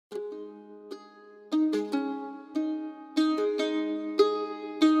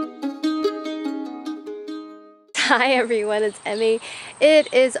Hi everyone, it's Emmy.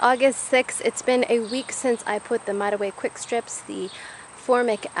 It is August 6th. It's been a week since I put the Mite Away Quick Strips, the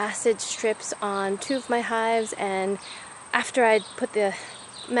formic acid strips, on 2 of my hives, and after I put the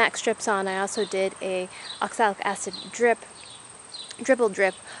MAQS strips on, I also did a oxalic acid dribble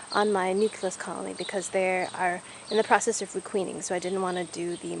drip on my nucleus colony because they are in the process of requeening, so I didn't want to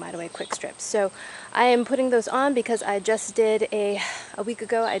do the Mite Away Quick Strips. So I am putting those on because I just did a week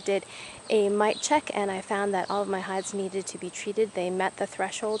ago I did a mite check and I found that all of my hives needed to be treated. They met the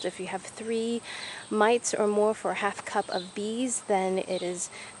threshold. If you have 3 mites or more for a half cup of bees, then it is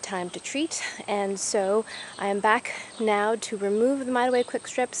time to treat. And so I am back now to remove the Mite Away Quick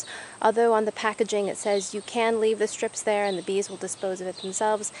Strips. Although on the packaging it says you can leave the strips there and the bees will dispose of it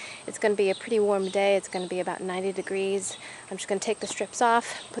themselves. It's going to be a pretty warm day. It's going to be about 90 degrees. I'm just going to take the strips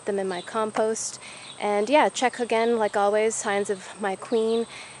off, put them in my compost, and yeah, check again like always, signs of my queen.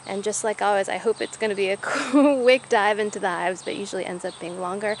 And just like always, I hope it's going to be a quick dive into the hives, but usually ends up being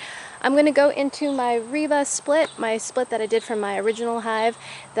longer. I'm going to go into my Reba split, my split that I did from my original hive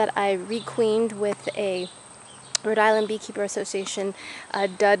that I requeened with a Rhode Island Beekeeper Association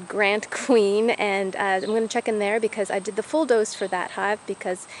dud grant queen, and I'm going to check in there because I did the full dose for that hive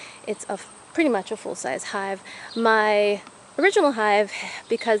because it's pretty much a full-size hive. My original hive,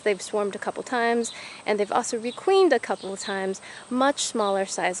 because they've swarmed a couple times and they've also requeened a couple of times, much smaller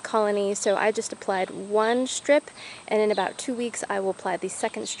size colony, so I just applied 1 strip, and in about 2 weeks I will apply the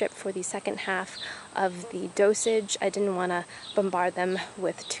second strip for the second half of the dosage. I didn't want to bombard them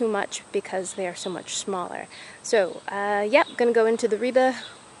with too much because they are so much smaller. So yeah, I'm gonna go into the Reba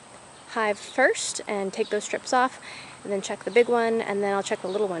hive first and take those strips off, and then check the big one, and then I'll check the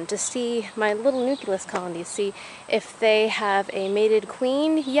little one to see my little nucleus colonies, see if they have a mated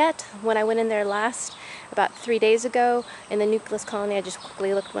queen yet. When I went in there last, about 3 days ago, in the nucleus colony, I just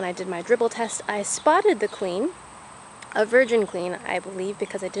quickly looked when I did my dribble test. I spotted the queen, a virgin queen, I believe,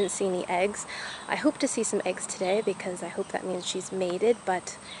 because I didn't see any eggs. I hope to see some eggs today because I hope that means she's mated,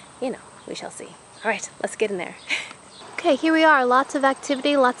 but you know, we shall see. Alright, let's get in there. Okay, here we are. Lots of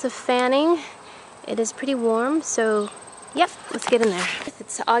activity, lots of fanning. It is pretty warm, so yep, let's get in there.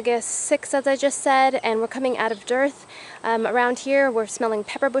 It's August 6th, as I just said, and we're coming out of dearth. Around here, we're smelling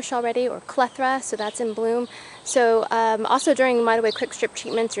pepperbush already, or clethra, so that's in bloom. So also during Mite Away Quick Strip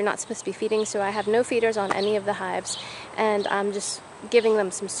treatments, you're not supposed to be feeding, so I have no feeders on any of the hives, and I'm just giving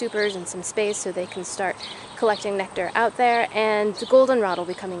them some supers and some space so they can start collecting nectar out there, and the goldenrod will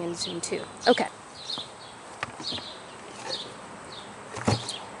be coming in soon too. Okay.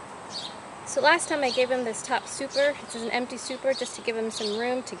 So last time I gave him this top super. It's an empty super just to give him some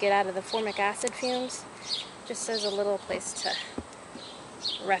room to get out of the formic acid fumes. Just as a little place to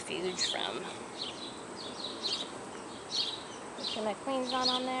refuge from. Make sure my queen's not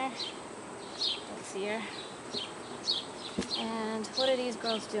on there. Don't see her. And what are these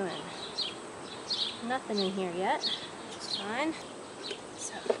girls doing? Nothing in here yet, which is fine.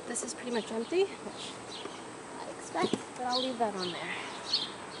 So this is pretty much empty, which I expect, but I'll leave that on there.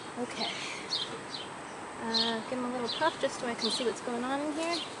 Okay. Give them a little puff just so I can see what's going on in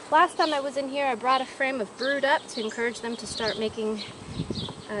here. Last time I was in here, I brought a frame of brood up to encourage them to start making,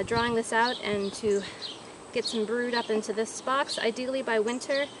 drawing this out and to get some brood up into this box. Ideally by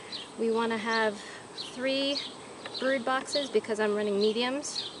winter, we want to have 3 brood boxes because I'm running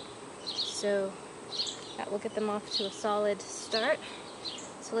mediums. So that will get them off to a solid start.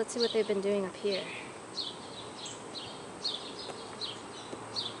 So let's see what they've been doing up here.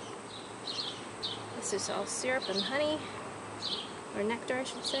 This is all syrup and honey, or nectar I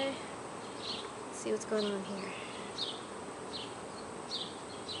should say. Let's see what's going on here.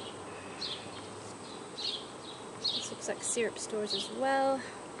 This looks like syrup stores as well.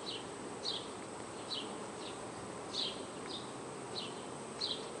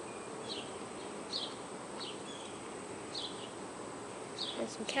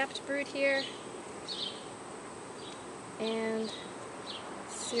 There's some capped brood here. And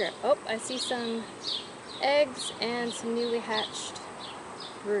syrup. Oh, I see some eggs and some newly hatched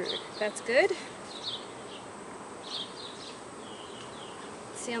brood. That's good.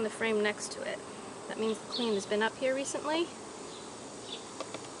 See on the frame next to it. That means the queen has been up here recently.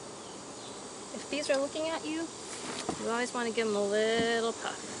 If bees are looking at you, you always want to give them a little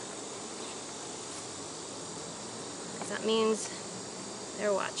puff. Because that means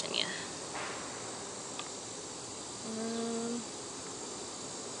they're watching you.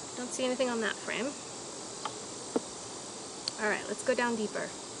 Don't see anything on that frame. Alright, let's go down deeper.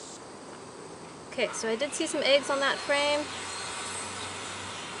 Okay, so I did see some eggs on that frame.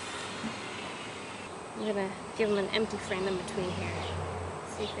 I'm gonna give them an empty frame in between here.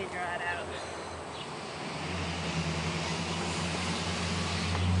 See if they draw it out.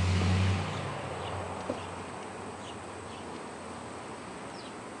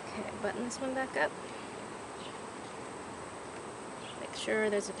 Okay, button this one back up. Make sure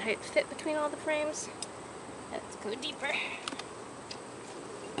there's a tight fit between all the frames. Let's go deeper.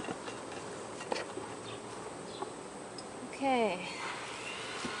 Okay.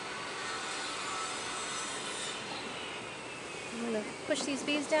 I'm going to push these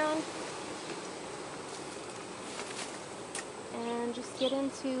bees down and just get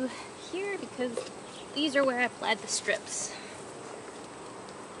into here because these are where I applied the strips.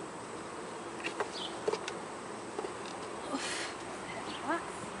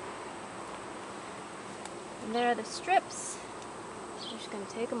 And there are the strips. I'm just going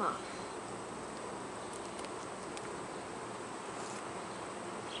to take them off.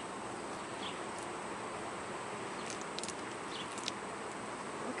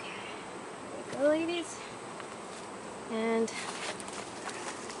 Ladies, and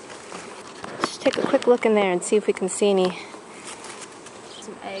just take a quick look in there and see if we can see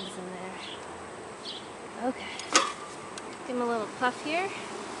some eggs in there. Okay, give them a little puff here,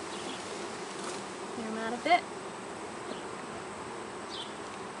 clear them out a bit.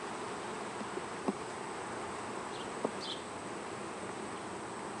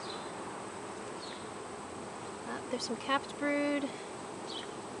 There's some capped brood.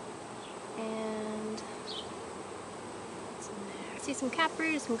 And what's in there? See some cap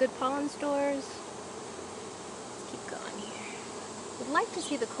brood, some good pollen stores. Let's keep going here. Would like to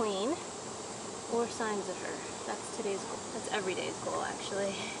see the queen or signs of her. That's today's goal. That's every day's goal,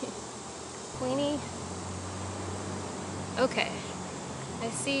 actually. Queenie. Okay. I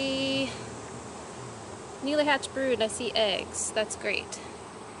see newly hatched brood. I see eggs. That's great.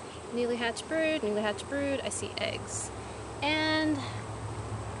 Newly hatched brood. Newly hatched brood. I see eggs. And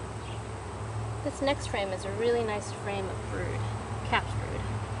this next frame is a really nice frame of brood, capped brood.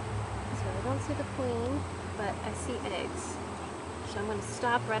 So I don't see the queen, but I see eggs. So I'm going to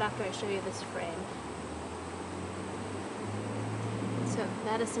stop right after I show you this frame. So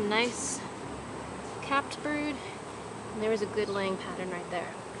that is some nice capped brood, and there is a good laying pattern right there.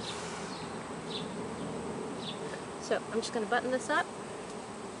 So I'm just going to button this up.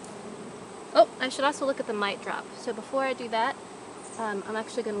 Oh, I should also look at the mite drop. So before I do that, I'm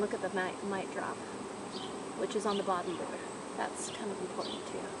actually going to look at the mite drop, which is on the bottom board. That's kind of important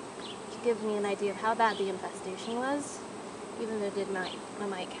too, to give me an idea of how bad the infestation was, even though it did my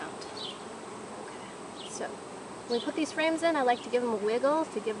mite count. Okay, so when we put these frames in, I like to give them a wiggle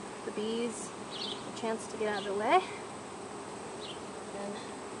to give the bees a chance to get out of the way. And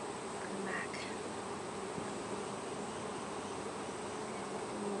come back.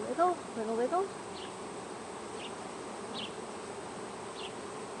 Wiggle, wiggle, wiggle.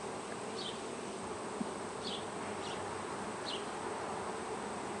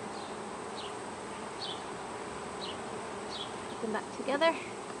 Them back together.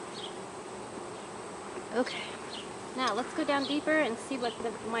 Okay, now let's go down deeper and see what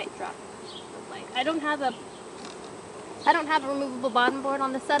the mite drop looks like. I don't have a removable bottom board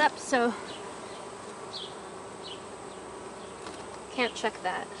on the setup, so can't check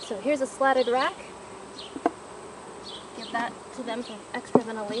that. So here's a slatted rack. Give that to them for extra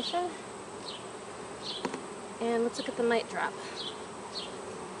ventilation. And let's look at the mite drop.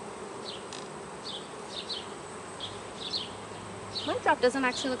 Mite drop doesn't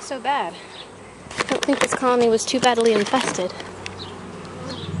actually look so bad. I don't think this colony was too badly infested.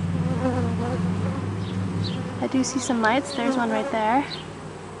 I do see some mites. There's one right there,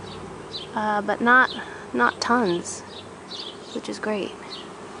 but not tons, which is great.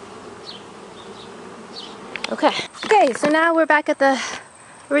 Okay, so now we're back at the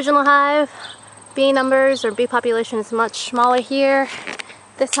original hive. Bee numbers or bee population is much smaller here.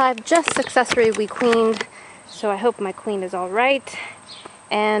 This hive just successfully queened, so I hope my queen is all right.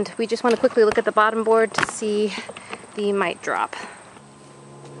 And we just want to quickly look at the bottom board to see the mite drop.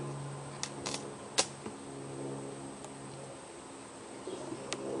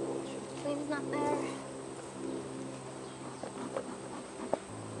 Queen's not there.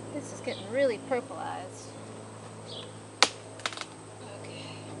 This is getting really purpleized. Okay.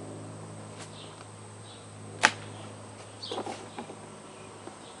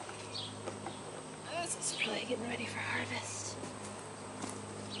 This is probably getting ready for harvest.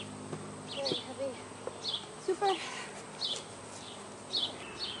 Very heavy. Super.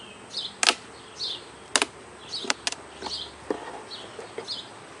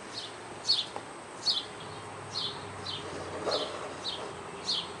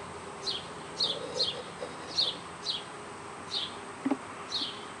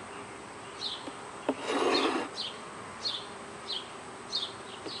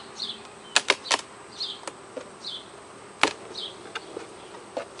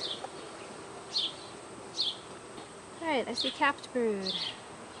 Alright, I see capped brood.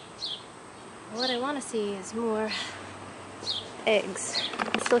 What I want to see is more eggs.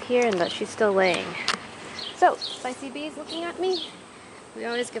 It's still here and she's still laying. So, if I see bees looking at me, we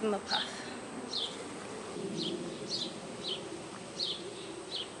always give them a puff.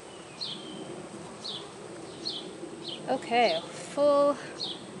 Okay, full.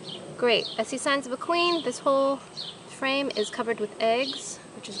 Great. I see signs of a queen. This whole frame is covered with eggs,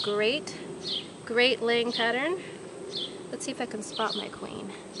 which is great. Great laying pattern. Let's see if I can spot my queen.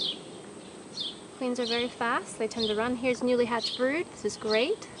 Queens are very fast. They tend to run. Here's newly hatched brood. This is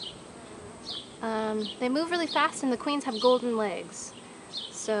great. They move really fast and the queens have golden legs.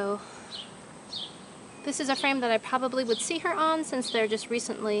 So this is a frame that I probably would see her on since they're just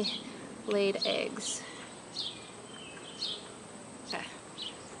recently laid eggs. Okay.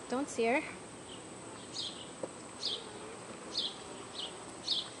 Don't see her.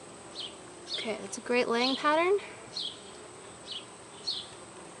 Okay, that's a great laying pattern.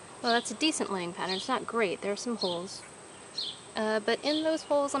 Well, that's a decent laying pattern. It's not great. There are some holes. But in those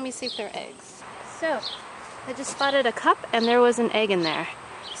holes, let me see if there are eggs. So, I just spotted a cup and there was an egg in there.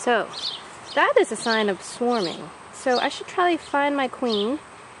 So, that is a sign of swarming. So I should probably find my queen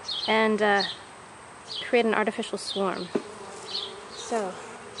and create an artificial swarm. So,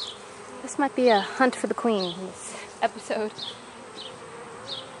 this might be a hunt for the queen in this episode.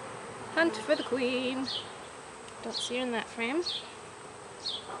 Hunt for the queen. Don't see her in that frame.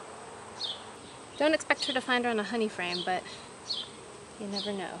 Don't expect her to find her on a honey frame, but you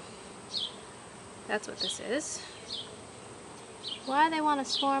never know. That's what this is. Why they want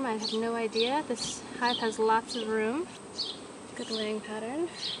to swarm, I have no idea. This hive has lots of room. Good laying pattern.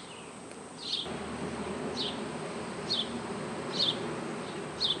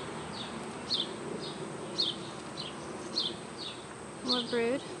 More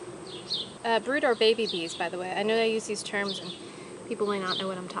brood. Brood are baby bees, by the way. I know I use these terms and people may not know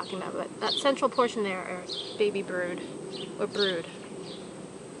what I'm talking about, but that central portion there are baby brood, or brood,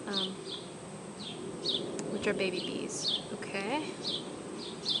 which are baby bees. Okay.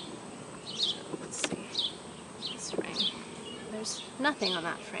 So let's see. This frame. There's nothing on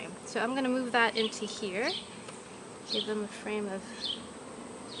that frame. So I'm going to move that into here. Give them a frame of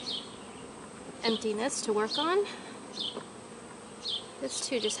emptiness to work on. This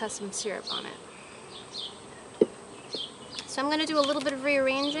too just has some syrup on it. So I'm going to do a little bit of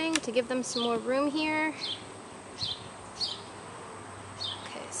rearranging to give them some more room here.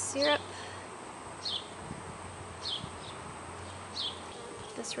 Okay, syrup.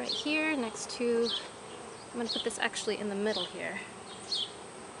 This right here next to, I'm going to put this actually in the middle here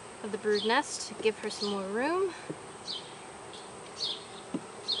of the brood nest to give her some more room.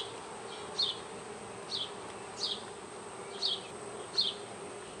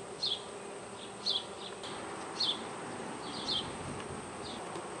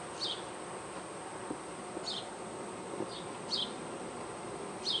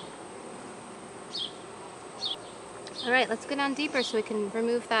 Alright, let's go down deeper so we can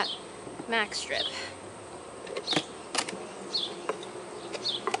remove that MAQS strip.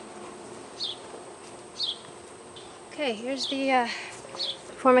 Okay, here's the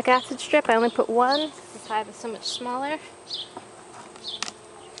formic acid strip. I only put one. This hive is so much smaller.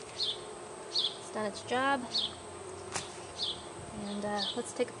 It's done its job. And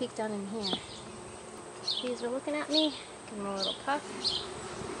let's take a peek down in here. Bees are looking at me. Give them a little puff.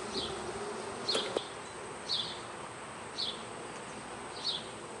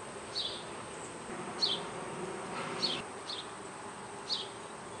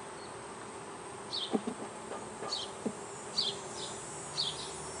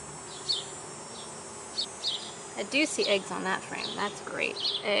 I do see eggs on that frame. That's great.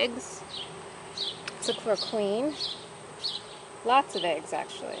 Eggs. Let's look for a queen. Lots of eggs,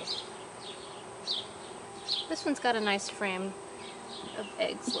 actually. This one's got a nice frame of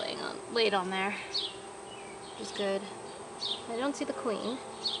eggs laid on there, which is good. I don't see the queen.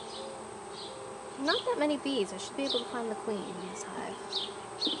 Not that many bees. I should be able to find the queen in this hive.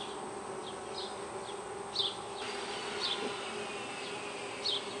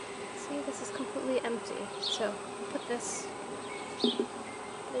 This is completely empty, so I'll put this.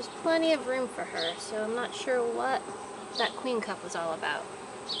 There's plenty of room for her, so I'm not sure what that queen cup was all about.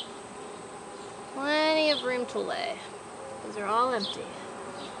 Plenty of room to lay. Those are all empty.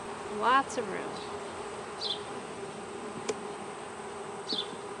 Lots of room.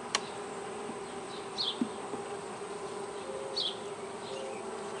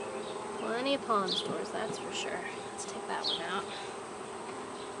 Plenty of pollen stores, that's for sure. Let's take that one out.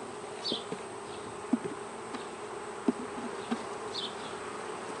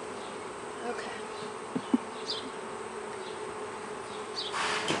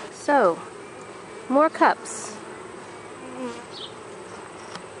 So, more cups.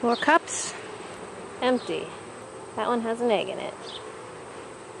 More cups. Empty. That one has an egg in it.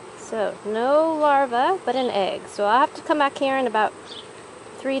 So, no larva, but an egg. So I'll have to come back here in about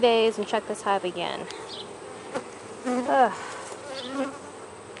 3 days and check this hive again. Ugh.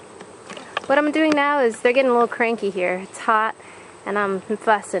 What I'm doing now is they're getting a little cranky here. It's hot and I'm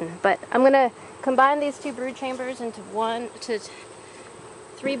fussing. But I'm going to combine these two brood chambers into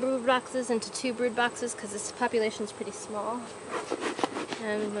 3 brood boxes into 2 brood boxes because this population is pretty small.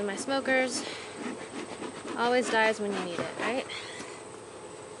 And when my smokers always dies when you need it, right?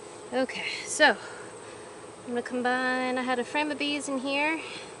 Okay, so I'm going to combine, I had a frame of bees in here.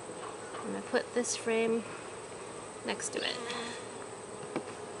 I'm going to put this frame next to it.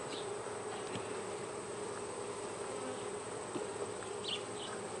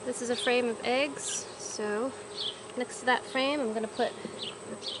 This is a frame of eggs, so next to that frame I'm going to put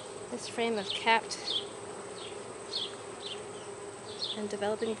this frame of capped and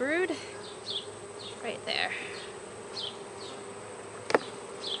developing brood right there.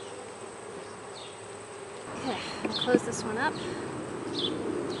 Okay, I'll close this one up.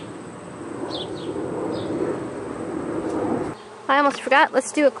 I almost forgot,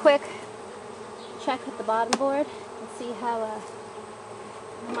 let's do a quick check at the bottom board and see how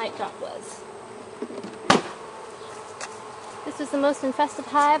the mite drop was. This was the most infested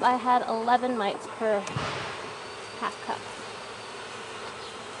hive. I had 11 mites per half cup.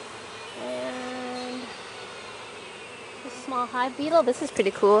 And a small hive beetle. This is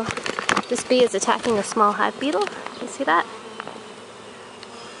pretty cool. This bee is attacking a small hive beetle. You see that?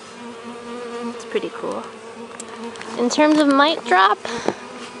 It's pretty cool. In terms of mite drop,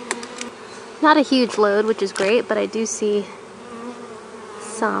 not a huge load, which is great, but I do see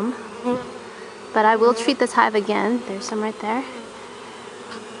some. But I will treat this hive again. There's some right there.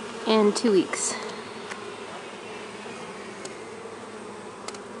 In 2 weeks.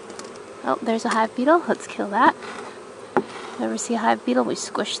 Oh, there's a hive beetle. Let's kill that. If you ever see a hive beetle, we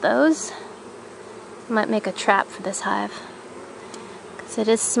squish those. Might make a trap for this hive. Because it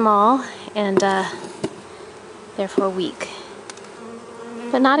is small and therefore weak.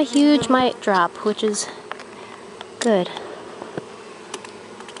 But not a huge mite drop, which is good.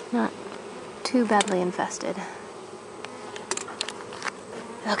 Not too badly infested.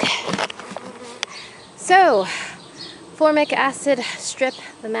 Okay. So, formic acid strip,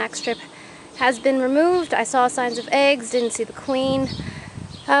 the MAQS strip, has been removed. I saw signs of eggs, didn't see the queen.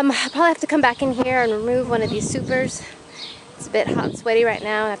 I'll probably have to come back in here and remove one of these supers. It's a bit hot and sweaty right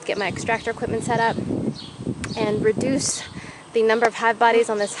now. I have to get my extractor equipment set up and reduce the number of hive bodies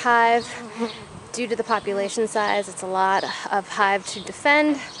on this hive. Due to the population size, it's a lot of hive to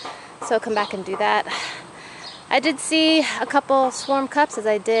defend, so I'll come back and do that. I did see a couple swarm cups, as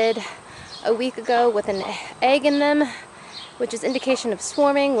I did a week ago, with an egg in them, which is indication of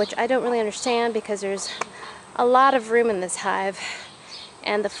swarming, which I don't really understand because there's a lot of room in this hive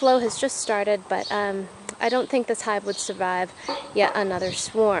and the flow has just started, but I don't think this hive would survive yet another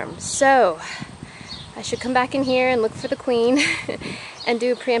swarm. So I should come back in here and look for the queen and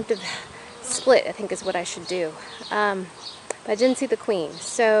do a preemptive split, I think is what I should do. But I didn't see the queen,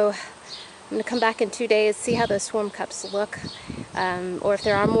 so I'm going to come back in 2 days, see how those swarm cups look, or if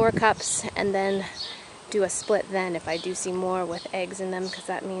there are more cups, and then do a split then if I do see more with eggs in them, because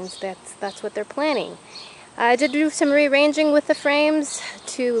that means that's what they're planning. I did do some rearranging with the frames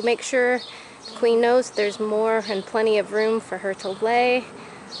to make sure the queen knows there's more and plenty of room for her to lay.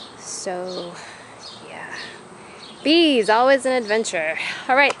 So yeah, bees, always an adventure.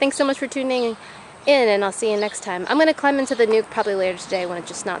 Alright, thanks so much for tuning in, and I'll see you next time. I'm going to climb into the nuke probably later today when it's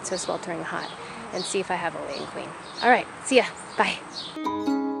just not so sweltering hot and see if I have a laying queen. Alright, see ya. Bye.